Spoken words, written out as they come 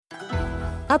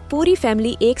अब पूरी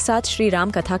फैमिली एक साथ श्री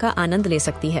राम कथा का आनंद ले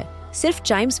सकती है सिर्फ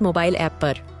चाइम्स मोबाइल ऐप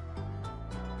पर।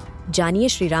 जानिए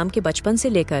श्री राम के बचपन से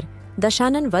लेकर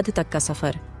दशानन वध तक का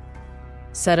सफर।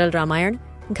 सरल रामायण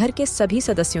घर के सभी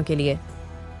सदस्यों के लिए।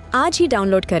 आज ही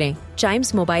डाउनलोड करें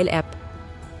चाइम्स मोबाइल ऐप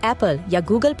एप्पल या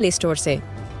गूगल प्ले स्टोर से।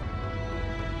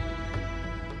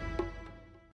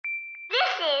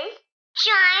 This is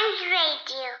Chimes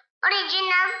Radio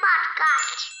original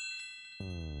podcast।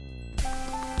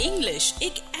 English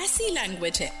एक ऐसी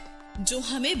लैंग्वेज है जो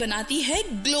हमें बनाती है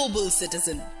ग्लोबल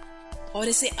सिटीजन और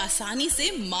इसे आसानी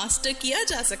से मास्टर किया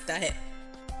जा सकता है।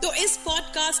 तो इस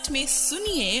पॉडकास्ट में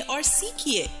सुनिए और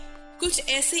सीखिए कुछ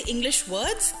ऐसे इंग्लिश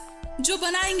वर्ड्स जो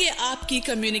बनाएंगे आपकी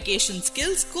कम्युनिकेशन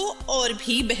स्किल्स को और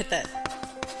भी बेहतर।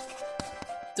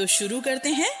 तो शुरू करते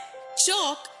हैं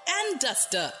चॉक एंड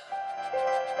डस्टर।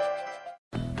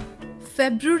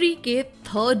 फरवरी के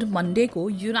 3rd मंडे को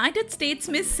यूनाइटेड स्टेट्स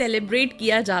में सेलिब्रेट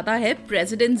किया जाता है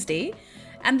presidents day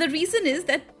and the reason is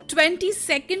that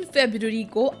 22 फरवरी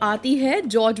को आती है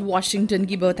जॉर्ज वॉशिंगटन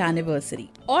की बर्थ एनिवर्सरी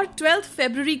और 12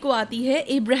 फरवरी को आती है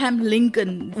अब्राहम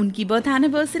लिंकन उनकी birth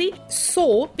anniversary. So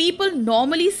people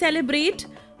normally celebrate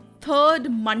 3rd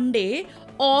Monday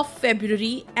of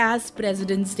February as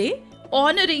presidents day,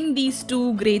 honoring these two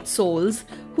great souls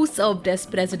who served as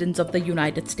presidents of the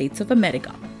United States of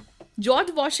America. George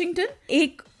Washington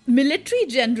एक military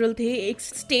general थे, एक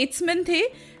statesman थे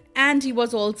and he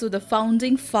was also the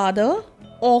founding father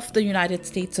of the United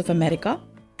States of America.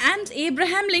 And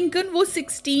Abraham Lincoln वो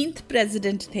 16th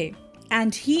president थे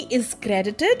and he is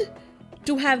credited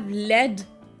to have led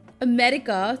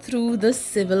America through the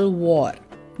Civil War,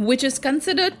 which is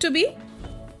considered to be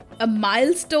a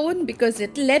milestone because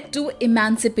it led to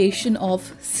emancipation of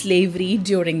slavery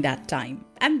during that time.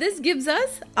 And this gives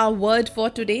us our word for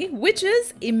today, which is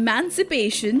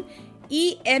emancipation,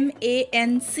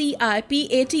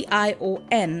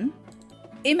 E-M-A-N-C-I-P-A-T-I-O-N.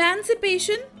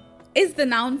 Emancipation is the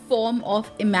noun form of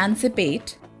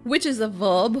emancipate, which is a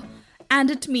verb, and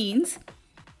it means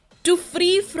to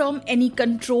free from any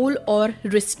control or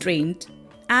restraint.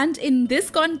 And in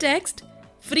this context,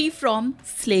 free from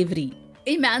slavery.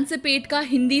 Emancipate का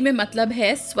हिंदी में मतलब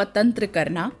है स्वतंत्र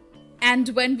करना. And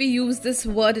when we use this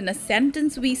word in a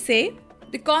sentence, we say,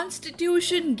 the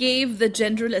Constitution gave the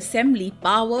General Assembly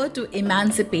power to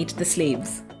emancipate the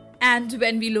slaves. And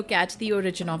when we look at the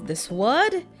origin of this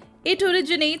word, it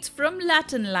originates from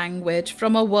Latin language,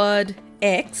 from a word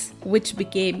ex, which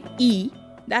became e,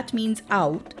 that means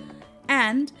out,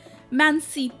 and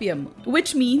mancipium,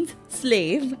 which means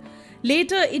slave.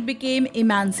 Later it became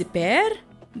emancipare,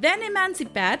 then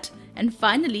emancipat, and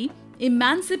finally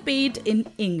emancipate in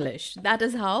English. That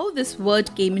is how this word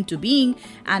came into being,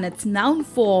 and its noun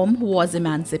form was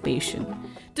emancipation.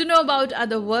 To know about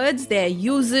other words, their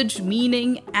usage,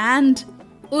 meaning, and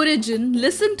origin,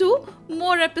 listen to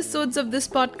more episodes of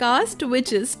this podcast,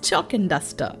 which is Chalk and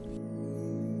Duster.